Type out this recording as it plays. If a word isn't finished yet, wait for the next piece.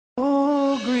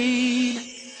green.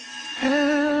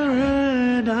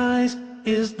 Paradise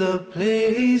is the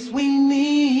place we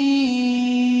need.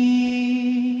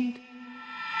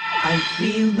 I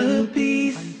feel the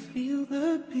peace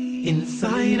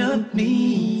inside of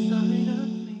me.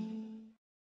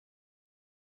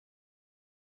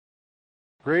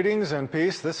 Greetings and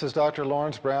peace. This is Dr.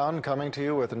 Lawrence Brown coming to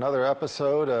you with another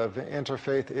episode of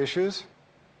Interfaith Issues.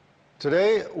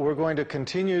 Today we're going to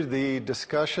continue the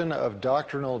discussion of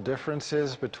doctrinal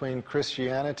differences between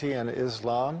Christianity and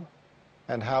Islam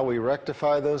and how we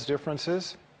rectify those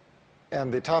differences.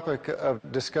 And the topic of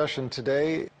discussion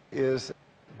today is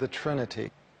the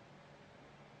Trinity.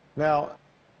 Now,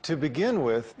 to begin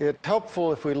with, it's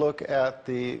helpful if we look at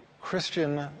the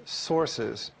Christian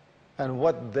sources and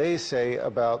what they say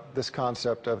about this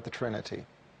concept of the Trinity.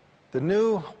 The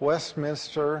New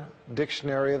Westminster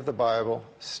Dictionary of the Bible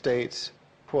states,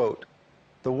 quote,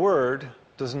 "The word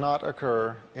does not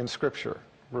occur in Scripture,"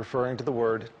 referring to the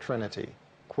word Trinity.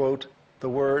 Quote, "The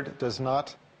word does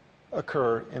not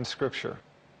occur in Scripture."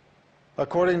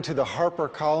 According to the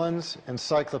HarperCollins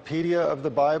Encyclopedia of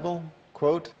the Bible,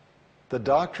 quote, "The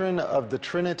doctrine of the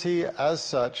Trinity as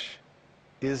such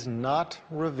is not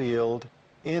revealed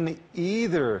in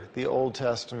either the Old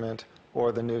Testament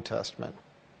or the New Testament."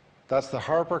 That's the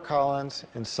HarperCollins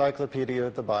Encyclopedia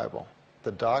of the Bible.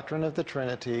 The doctrine of the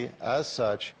Trinity as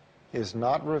such is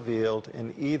not revealed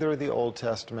in either the Old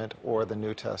Testament or the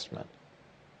New Testament.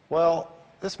 Well,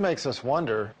 this makes us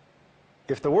wonder,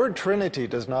 if the word Trinity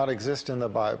does not exist in the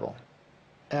Bible,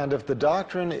 and if the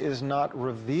doctrine is not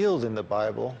revealed in the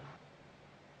Bible,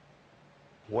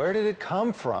 where did it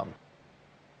come from?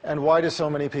 And why do so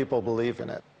many people believe in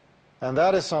it? And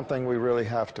that is something we really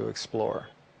have to explore.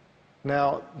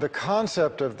 Now, the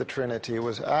concept of the Trinity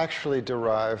was actually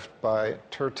derived by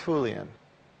Tertullian,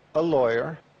 a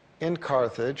lawyer in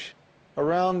Carthage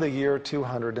around the year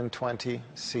 220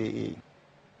 CE.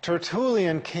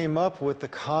 Tertullian came up with the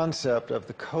concept of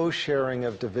the co-sharing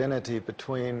of divinity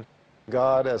between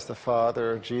God as the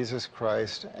Father, Jesus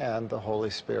Christ, and the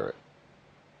Holy Spirit.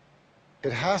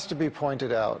 It has to be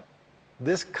pointed out,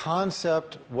 this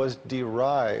concept was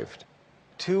derived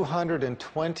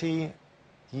 220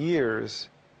 years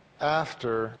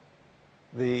after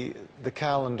the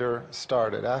calendar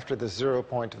started, after the 0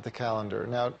 point of the calendar.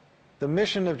 Now, the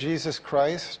mission of Jesus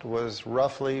Christ was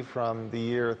roughly from the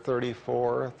year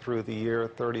 34 through the year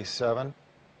 37,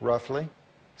 roughly.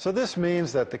 So this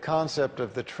means that the concept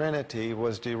of the Trinity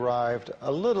was derived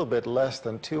a little bit less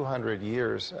than 200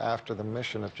 years after the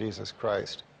mission of Jesus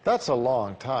Christ. That's a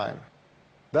long time.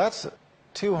 That's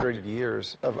 200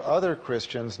 years of other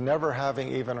Christians never having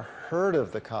even heard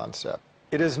of the concept.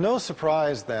 It is no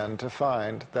surprise then to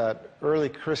find that early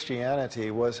Christianity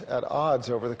was at odds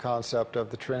over the concept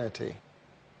of the Trinity.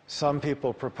 Some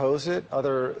people proposed it,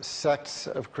 other sects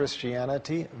of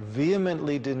Christianity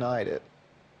vehemently denied it.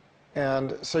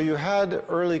 And so you had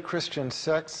early Christian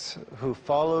sects who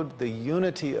followed the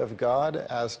unity of God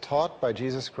as taught by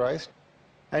Jesus Christ,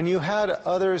 and you had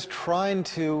others trying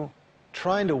to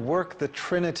work the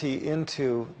Trinity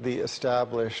into the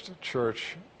established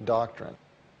church doctrine.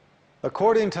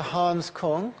 According to Hans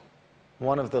Kung,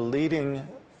 one of the leading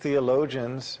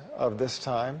theologians of this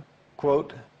time,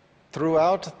 quote,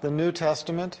 "Throughout the New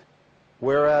Testament,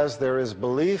 whereas there is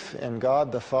belief in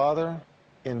God the Father,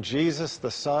 in Jesus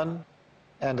the Son,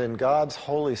 and in God's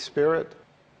Holy Spirit,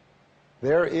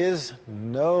 there is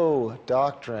no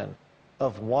doctrine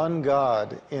of one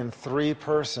God in three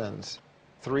persons,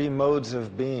 three modes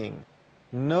of being,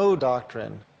 no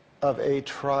doctrine of a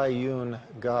triune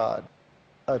God,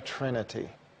 a Trinity."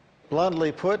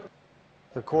 Bluntly put,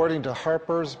 according to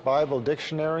Harper's Bible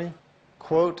Dictionary,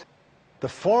 quote, "The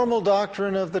formal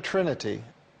doctrine of the Trinity,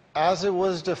 as it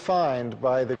was defined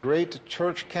by the great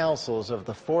church councils of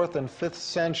the 4th and 5th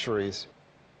centuries,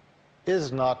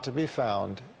 is not to be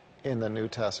found in the New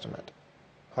Testament."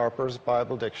 Harper's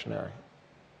Bible Dictionary.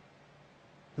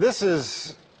 This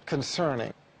is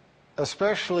concerning,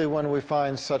 especially when we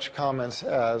find such comments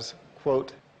as,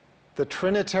 quote, "The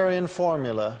Trinitarian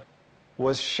formula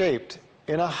was shaped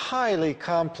in a highly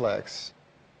complex,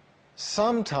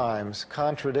 sometimes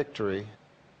contradictory,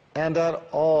 and at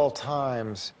all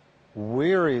times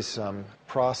wearisome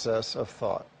process of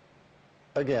thought."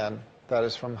 Again, that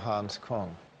is from Hans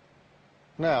Kung.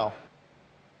 Now,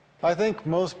 I think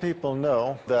most people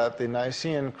know that the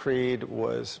Nicene Creed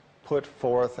was put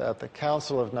forth at the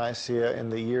Council of Nicaea in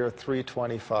the year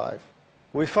 325.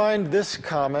 We find this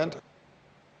comment,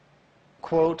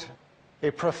 quote,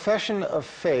 "A profession of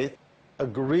faith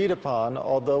agreed upon,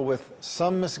 although with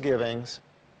some misgivings,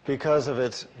 because of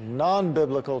its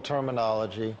non-biblical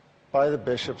terminology by the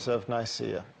bishops of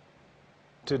Nicaea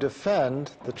to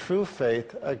defend the true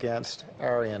faith against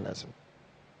Arianism.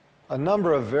 A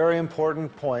number of very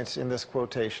important points in this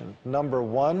quotation. Number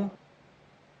one,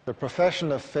 the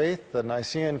profession of faith, the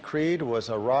Nicene Creed, was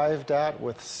arrived at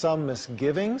with some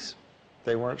misgivings.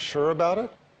 They weren't sure about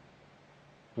it.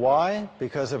 Why?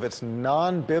 Because of its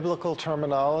non-biblical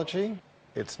terminology.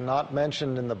 It's not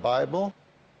mentioned in the Bible.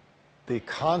 The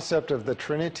concept of the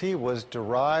Trinity was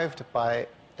derived by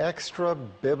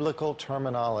extra-biblical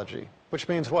terminology. Which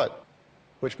means what?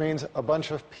 Which means a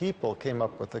bunch of people came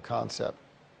up with the concept.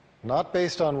 Not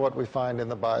based on what we find in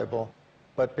the Bible,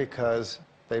 but because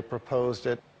they proposed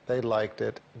it, they liked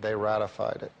it, they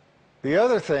ratified it. The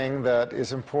other thing that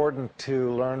is important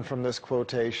to learn from this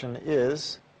quotation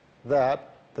is that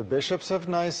the bishops of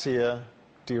Nicaea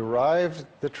derived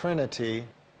the Trinity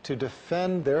to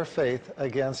defend their faith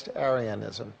against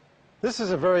Arianism. This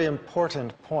is a very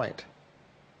important point.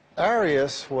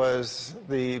 Arius was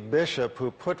the bishop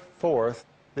who put forth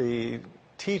the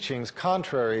teachings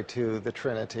contrary to the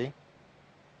Trinity.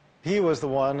 He was the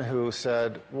one who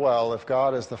said, well, if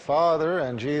God is the Father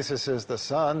and Jesus is the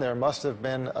Son, there must have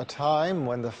been a time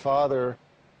when the Father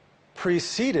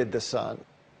preceded the Son.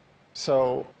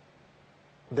 So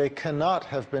they cannot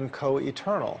have been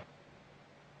co-eternal.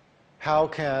 How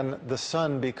can the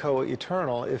Son be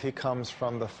co-eternal if he comes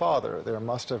from the Father? There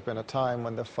must have been a time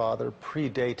when the Father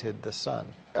predated the Son.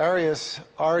 Arius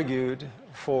argued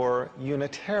for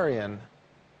Unitarian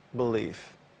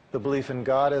belief, the belief in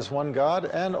God as one God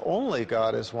and only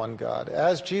God as one God,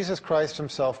 as Jesus Christ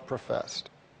himself professed.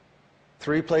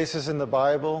 3 places in the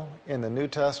Bible, in the New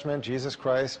Testament, Jesus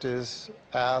Christ is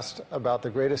asked about the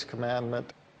greatest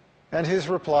commandment, and his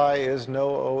reply is,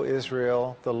 "Know, O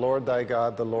Israel, the Lord thy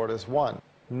God, the Lord is one."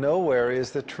 Nowhere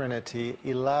is the Trinity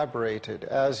elaborated,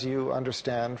 as you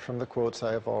understand from the quotes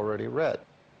I have already read.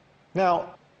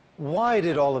 Now, why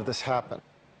did all of this happen?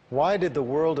 Why did the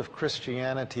world of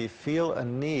Christianity feel a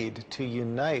need to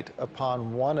unite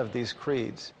upon one of these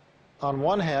creeds? On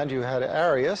one hand, you had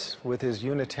Arius with his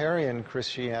Unitarian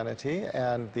Christianity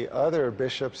and the other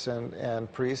bishops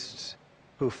and priests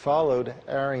who followed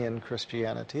Arian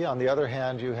Christianity. On the other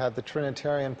hand, you had the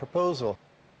Trinitarian proposal.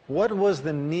 What was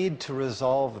the need to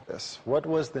resolve this? What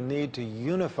was the need to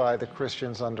unify the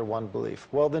Christians under one belief?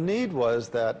 Well, the need was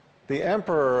that the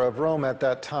emperor of Rome at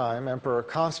that time, Emperor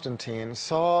Constantine,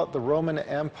 saw the Roman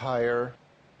Empire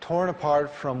torn apart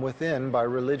from within by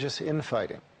religious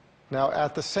infighting. Now,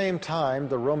 at the same time,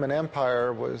 the Roman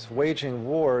Empire was waging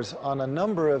wars on a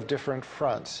number of different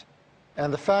fronts.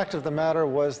 And the fact of the matter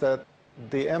was that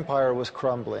the empire was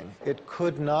crumbling. It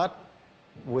could not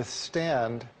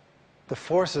withstand the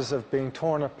forces of being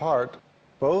torn apart,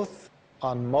 both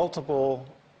on multiple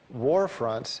war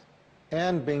fronts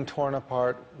and being torn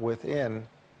apart within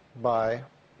by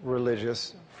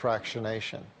religious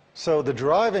fractionation. So the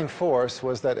driving force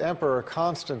was that Emperor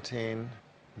Constantine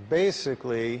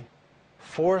basically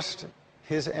forced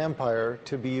his empire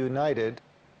to be united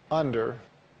under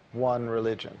one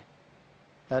religion.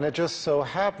 And it just so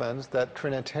happens that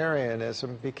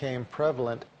Trinitarianism became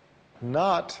prevalent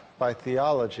not by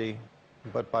theology,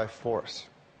 but by force.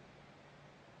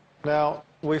 Now,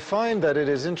 we find that it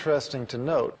is interesting to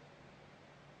note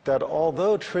that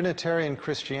although Trinitarian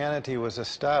Christianity was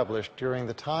established during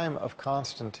the time of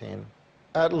Constantine,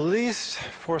 at least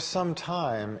for some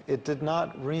time it did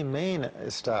not remain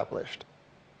established.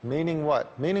 Meaning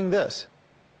what? Meaning this: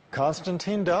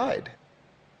 Constantine died.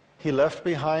 He left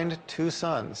behind 2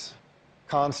 sons,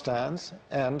 Constans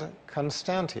and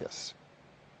Constantius.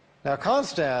 Now,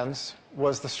 Constans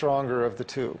was the stronger of the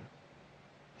 2.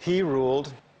 He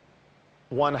ruled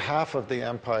 1/2 of the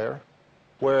empire,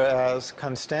 whereas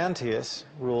Constantius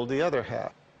ruled the other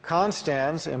half.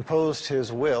 Constans imposed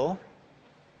his will,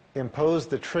 imposed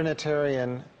the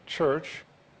Trinitarian Church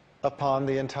upon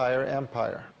the entire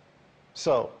empire.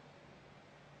 So,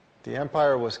 the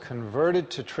empire was converted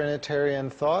to Trinitarian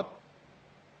thought.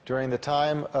 During the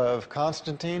time of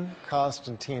Constantine,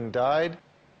 Constantine died.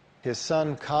 His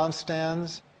son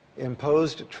Constans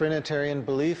imposed Trinitarian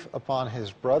belief upon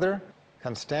his brother,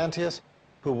 Constantius,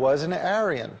 who was an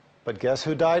Arian. But guess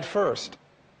who died first?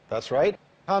 That's right,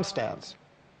 Constans.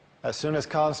 As soon as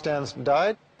Constans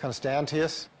died,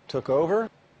 Constantius took over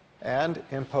and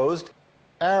imposed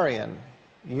Arian,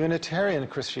 Unitarian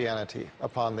Christianity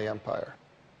upon the empire.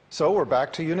 So we're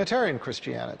back to Unitarian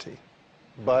Christianity,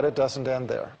 but it doesn't end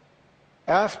there.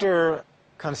 After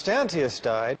Constantius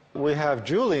died, we have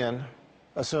Julian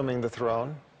assuming the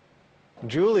throne.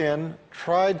 Julian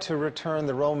tried to return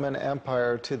the Roman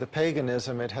Empire to the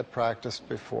paganism it had practiced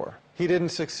before. He didn't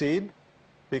succeed.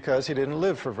 because he didn't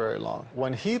live for very long.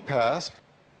 When he passed,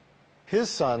 his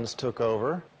sons took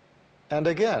over, and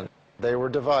again, they were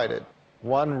divided.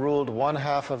 One ruled one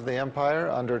half of the empire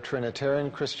under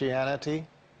Trinitarian Christianity.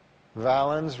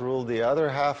 Valens ruled the other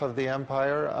half of the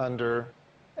empire under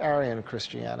Arian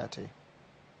Christianity.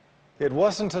 It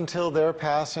wasn't until their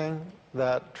passing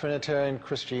that Trinitarian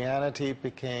Christianity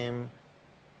became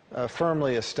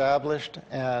firmly established,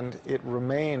 and it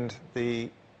remained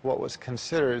what was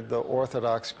considered the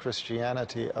Orthodox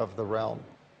Christianity of the realm.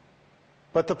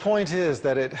 But the point is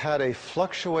that it had a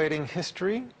fluctuating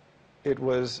history. It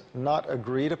was not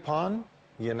agreed upon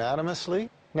unanimously.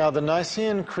 Now, the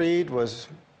Nicene Creed was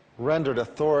rendered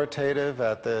authoritative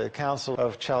at the Council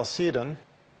of Chalcedon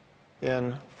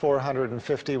in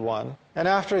 451, and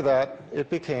after that it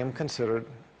became considered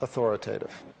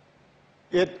authoritative.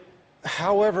 It,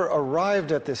 however,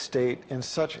 arrived at this state in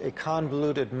such a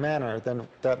convoluted manner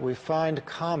that we find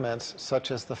comments such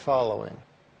as the following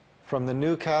from the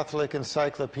New Catholic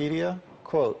Encyclopedia,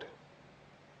 quote,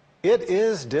 "It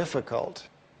is difficult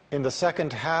in the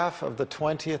second half of the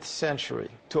 20th century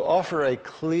to offer a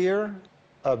clear,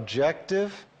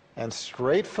 objective, and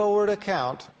straightforward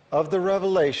account of the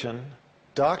revelation,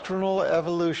 doctrinal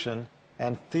evolution,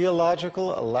 and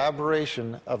theological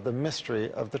elaboration of the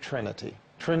mystery of the Trinity.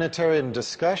 Trinitarian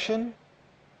discussion,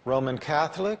 Roman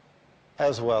Catholic,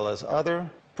 as well as other,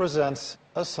 presents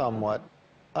a somewhat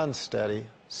unsteady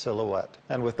silhouette."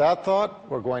 And with that thought,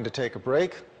 we're going to take a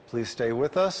break. Please stay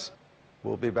with us.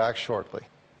 We'll be back shortly.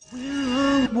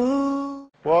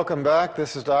 Welcome back.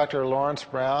 This is Dr. Lawrence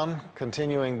Brown,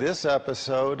 continuing this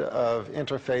episode of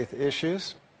Interfaith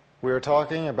Issues. We are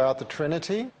talking about the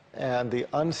Trinity and the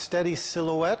unsteady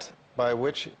silhouette by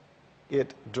which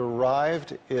it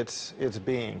derived its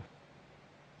being.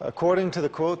 According to the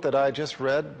quote that I just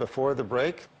read before the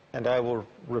break, and I will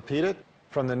repeat it,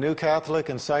 from the New Catholic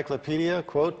Encyclopedia,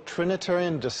 quote,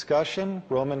 "Trinitarian discussion,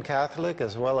 Roman Catholic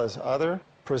as well as other,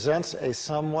 presents a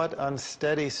somewhat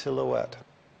unsteady silhouette."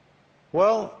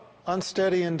 Well,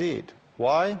 unsteady indeed.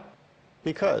 Why?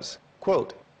 Because,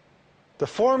 quote, "The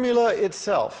formula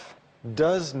itself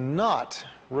does not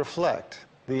reflect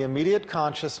the immediate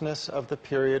consciousness of the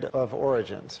period of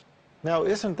origins." Now,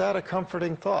 isn't that a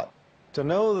comforting thought? To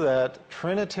know that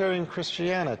Trinitarian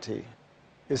Christianity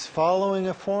is following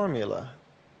a formula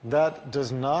that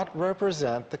does not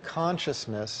represent the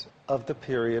consciousness of the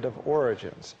period of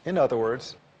origins. In other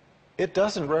words, it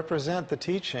doesn't represent the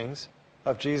teachings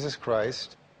of Jesus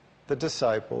Christ, the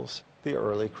disciples, the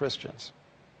early Christians.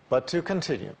 But to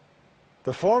continue,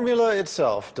 the formula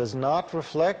itself does not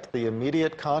reflect the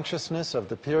immediate consciousness of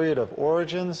the period of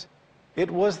origins.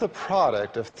 It was the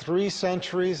product of 3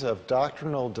 centuries of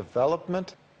doctrinal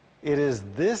development. It is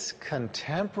this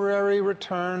contemporary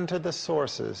return to the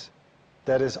sources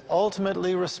that is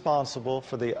ultimately responsible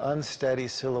for the unsteady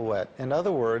silhouette. In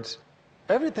other words,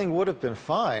 everything would have been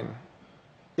fine.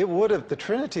 The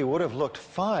Trinity would have looked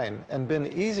fine and been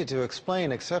easy to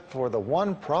explain, except for the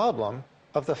one problem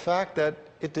of the fact that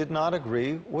it did not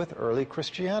agree with early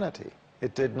Christianity.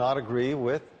 It did not agree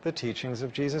with the teachings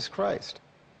of Jesus Christ.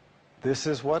 This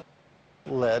is what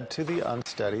led to the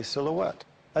unsteady silhouette.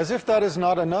 As if that is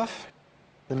not enough,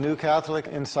 the New Catholic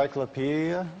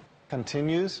Encyclopedia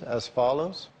continues as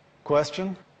follows.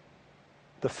 Question: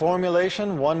 "The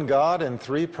formulation, one God in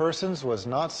 3 persons, was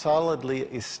not solidly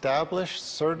established,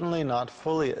 certainly not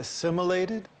fully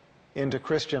assimilated into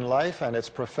Christian life and its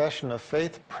profession of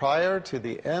faith prior to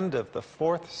the end of the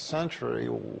 4th century.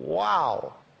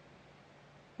 Wow!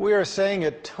 We are saying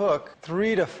it took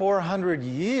 300 to 400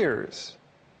 years.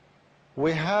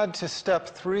 We had to step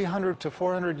 300 to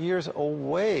 400 years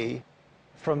away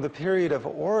from the period of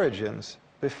origins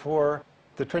before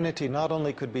the Trinity not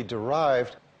only could be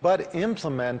derived, but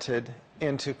implemented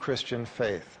into Christian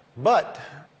faith. But,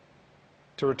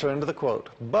 to return to the quote,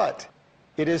 but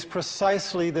it is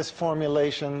precisely this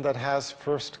formulation that has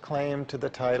first claim to the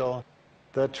title,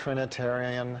 the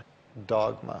Trinitarian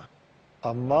dogma.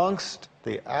 Amongst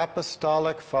the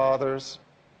apostolic fathers,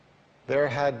 there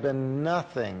had been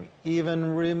nothing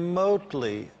even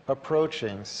remotely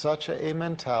approaching such a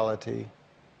mentality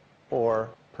or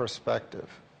perspective.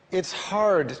 It's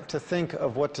hard to think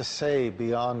of what to say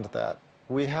beyond that.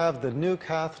 We have the New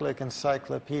Catholic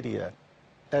Encyclopedia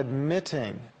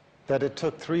admitting that it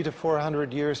took 300 to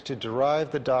 400 years to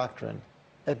derive the doctrine,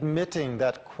 admitting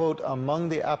that, quote, among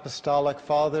the apostolic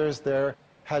fathers there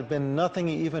had been nothing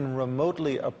even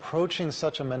remotely approaching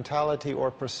such a mentality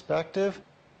or perspective,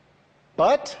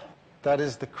 but that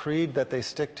is the creed that they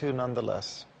stick to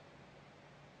nonetheless.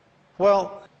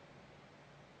 Well,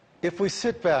 if we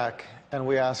sit back and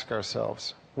we ask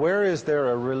ourselves, where is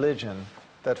there a religion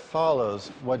that follows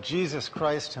what Jesus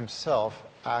Christ himself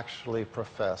actually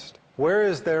professed? Where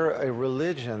is there a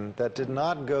religion that did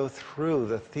not go through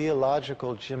the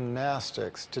theological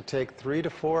gymnastics to take 300 to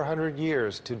 400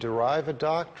 years to derive a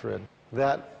doctrine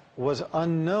that was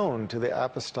unknown to the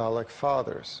apostolic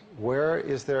fathers? Where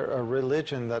is there a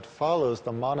religion that follows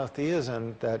the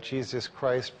monotheism that Jesus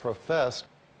Christ professed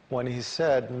when he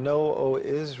said, "Know, O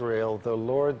Israel, the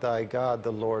Lord thy God,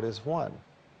 the Lord is one"?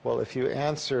 Well, if you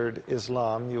answered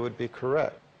Islam, you would be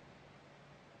correct.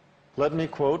 Let me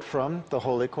quote from the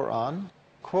Holy Quran.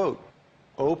 Quote,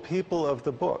 "O people of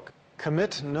the book,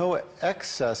 commit no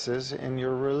excesses in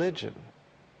your religion,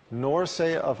 nor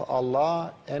say of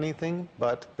Allah anything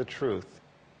but the truth.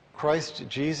 Christ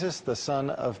Jesus, the son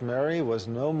of Mary, was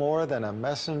no more than a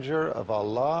messenger of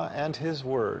Allah and his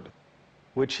word,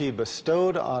 which he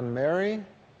bestowed on Mary,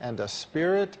 and a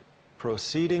spirit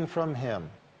proceeding from him.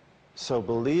 So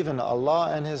believe in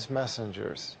Allah and his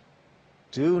messengers.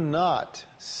 Do not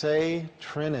say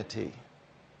Trinity.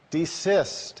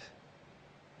 Desist.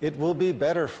 It will be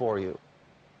better for you.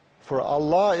 For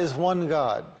Allah is one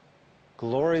God.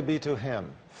 Glory be to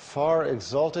him. Far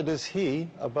exalted is he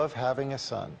above having a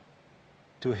son.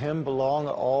 To him belong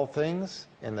all things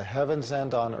in the heavens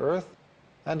and on earth,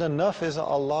 and enough is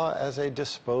Allah as a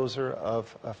disposer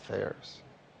of affairs."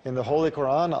 In the Holy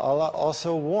Quran, Allah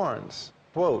also warns,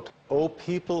 quote, "O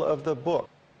people of the book,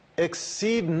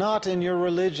 exceed not in your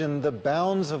religion the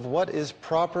bounds of what is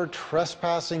proper,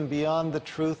 trespassing beyond the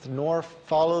truth, nor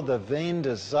follow the vain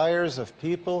desires of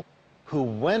people who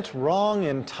went wrong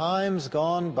in times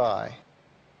gone by,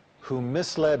 who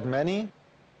misled many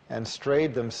and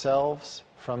strayed themselves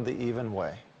from the even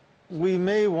way." We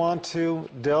may want to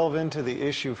delve into the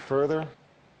issue further.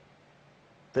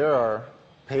 There are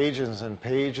pages and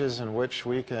pages in which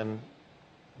we can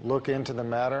look into the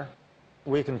matter.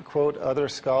 We can quote other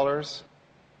scholars.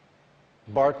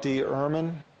 Bart D.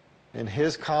 Ehrman, in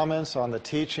his comments on the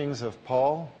teachings of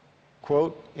Paul,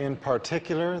 quote, "In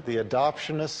particular, the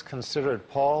adoptionists considered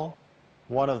Paul,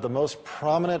 one of the most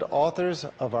prominent authors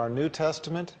of our New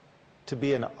Testament, to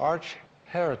be an arch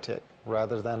heretic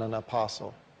rather than an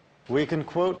apostle." We can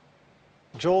quote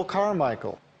Joel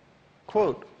Carmichael,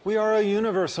 quote, "We are a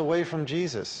universe away from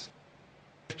Jesus.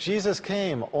 If Jesus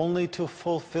came only to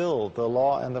fulfill the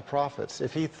law and the prophets,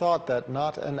 if he thought that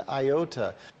not an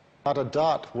iota, not a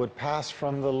dot would pass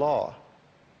from the law,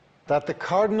 that the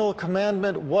cardinal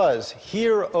commandment was,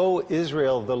 'Hear, O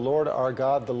Israel, the Lord our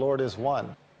God, the Lord is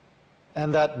one,'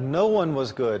 and that no one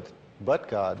was good but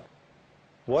God,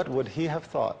 what would he have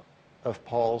thought of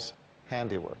Paul's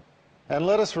handiwork?" And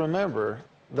let us remember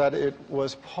that it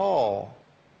was Paul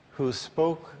who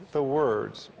spoke the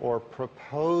words or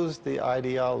proposed the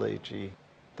ideology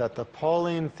that the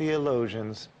Pauline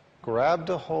theologians grabbed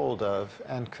a hold of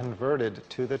and converted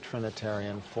to the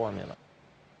Trinitarian formula.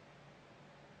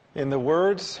 In the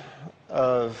words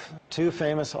of two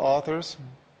famous authors,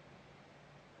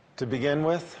 to begin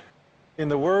with, in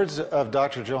the words of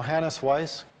Dr. Johannes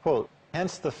Weiss, quote,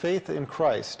 "Hence the faith in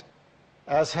Christ,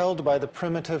 as held by the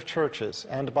primitive churches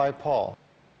and by Paul,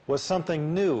 was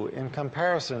something new in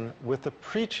comparison with the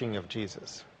preaching of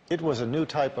Jesus. It was a new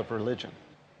type of religion.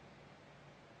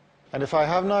 And if I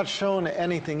have not shown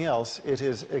anything else, it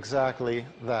is exactly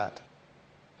that.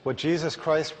 What Jesus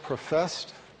Christ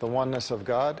professed, the oneness of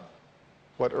God,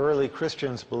 what early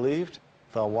Christians believed,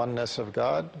 the oneness of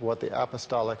God, what the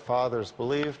apostolic fathers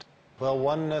believed, the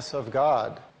oneness of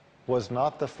God, was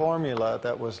not the formula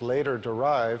that was later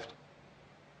derived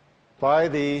by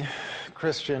the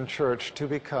Christian church to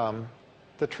become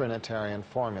the Trinitarian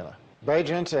formula.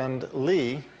 Bajent and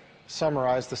Lee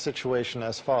summarize the situation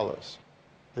as follows.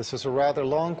 This is a rather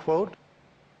long quote,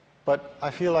 but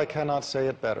I feel I cannot say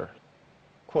it better.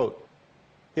 Quote,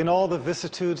 "In all the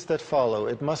vicissitudes that follow,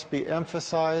 it must be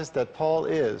emphasized that Paul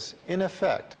is, in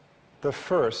effect, the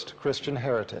first Christian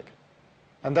heretic,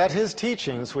 and that his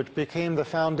teachings, which became the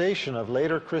foundation of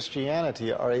later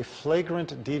Christianity, are a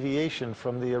flagrant deviation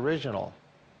from the original,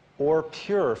 or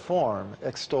pure form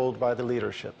extolled by the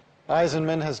leadership.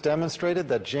 Eisenman has demonstrated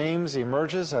that James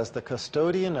emerges as the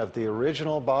custodian of the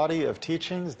original body of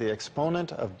teachings, the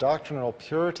exponent of doctrinal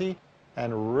purity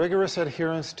and rigorous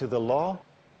adherence to the law.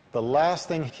 The last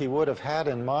thing he would have had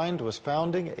in mind was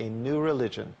founding a new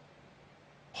religion.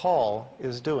 Paul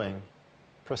is doing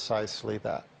precisely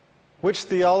that." Which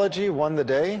theology won the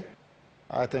day?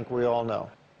 I think we all know.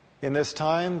 In this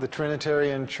time, the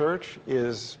Trinitarian Church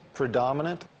is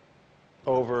predominant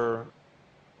over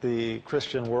the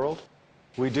Christian world.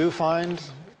 We do find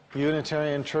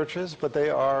Unitarian churches, but they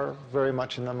are very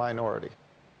much in the minority.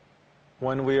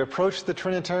 When we approach the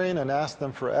Trinitarian and ask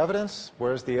them for evidence,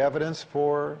 where's the evidence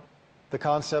for the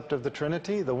concept of the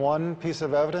Trinity? The one piece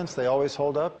of evidence they always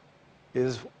hold up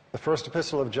is the first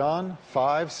epistle of John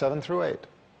 5, 7 through 8.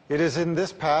 It is in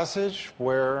this passage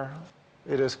where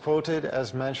it is quoted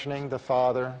as mentioning the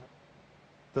Father,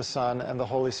 the Son, and the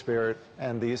Holy Spirit,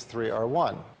 and these three are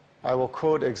one. I will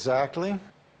quote exactly,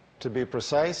 to be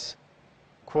precise.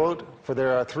 Quote, "For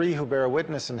there are three who bear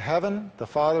witness in heaven, the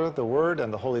Father, the Word,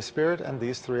 and the Holy Spirit, and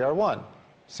these three are one."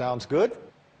 Sounds good?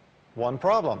 One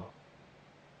problem.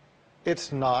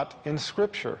 It's not in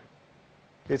Scripture.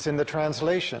 It's in the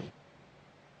translation.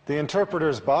 The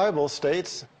Interpreter's Bible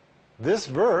states, this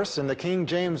verse in the King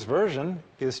James Version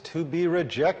is to be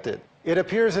rejected. It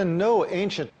appears in no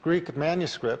ancient Greek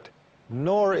manuscript,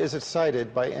 nor is it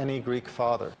cited by any Greek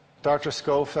father. Dr.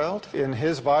 Schofield, in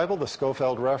his Bible, the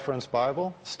Schofield Reference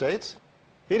Bible, states,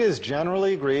 "It is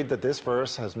generally agreed that this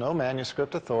verse has no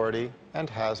manuscript authority and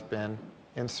has been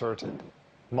inserted."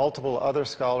 Multiple other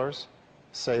scholars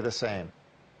say the same.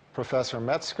 Professor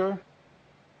Metzger,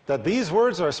 that these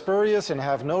words are spurious and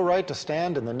have no right to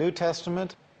stand in the New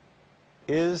Testament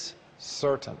is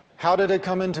certain. How did it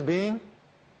come into being?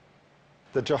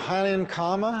 The Johannine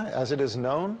comma, as it is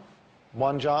known,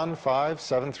 1 John 5,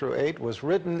 7 through 8, was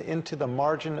written into the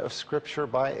margin of Scripture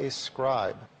by a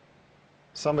scribe.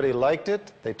 Somebody liked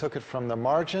it, they took it from the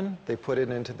margin, they put it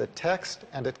into the text,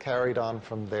 and it carried on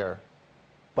from there.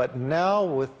 But now,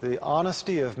 with the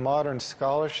honesty of modern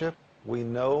scholarship, we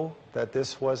know that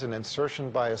this was an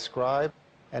insertion by a scribe,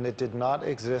 and it did not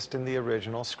exist in the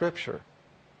original Scripture.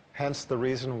 Hence the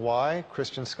reason why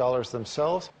Christian scholars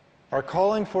themselves are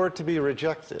calling for it to be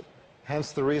rejected.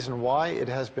 Hence the reason why it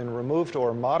has been removed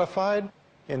or modified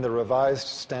in the Revised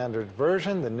Standard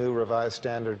Version, the New Revised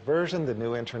Standard Version, the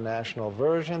New International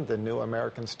Version, the New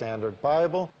American Standard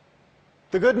Bible,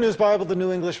 the Good News Bible, the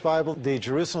New English Bible, the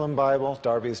Jerusalem Bible,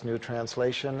 Darby's New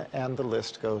Translation, and the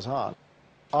list goes on.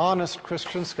 Honest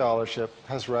Christian scholarship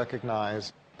has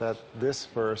recognized that this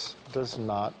verse does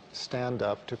not stand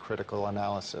up to critical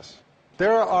analysis.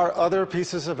 There are other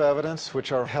pieces of evidence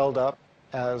which are held up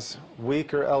as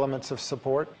weaker elements of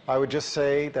support. I would just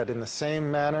say that in the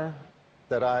same manner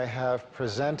that I have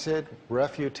presented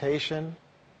refutation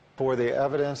for the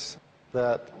evidence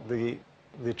that the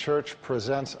church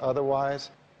presents otherwise,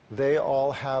 they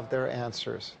all have their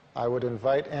answers. I would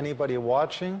invite anybody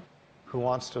watching who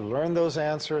wants to learn those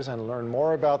answers and learn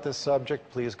more about this subject,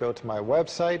 please go to my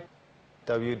website,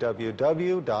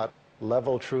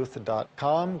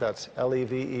 www.leveltruth.com. That's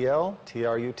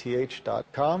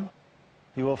LEVELTRUTH.com.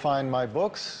 You will find my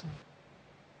books,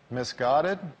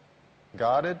 Misguided,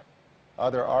 Guided,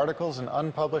 other articles, and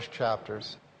unpublished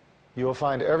chapters. You will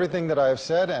find everything that I have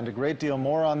said and a great deal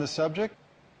more on the subject.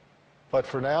 But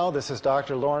for now, this is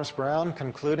Dr. Lawrence Brown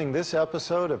concluding this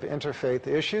episode of Interfaith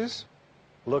Issues.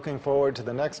 Looking forward to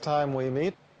the next time we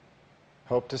meet.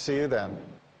 Hope to see you then.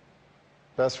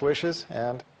 Best wishes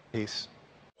and peace.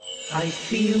 I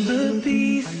feel the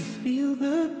peace,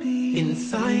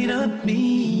 inside of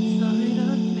me,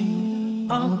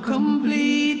 a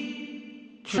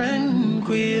complete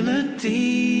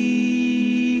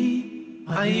tranquility.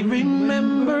 I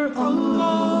remember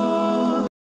Allah.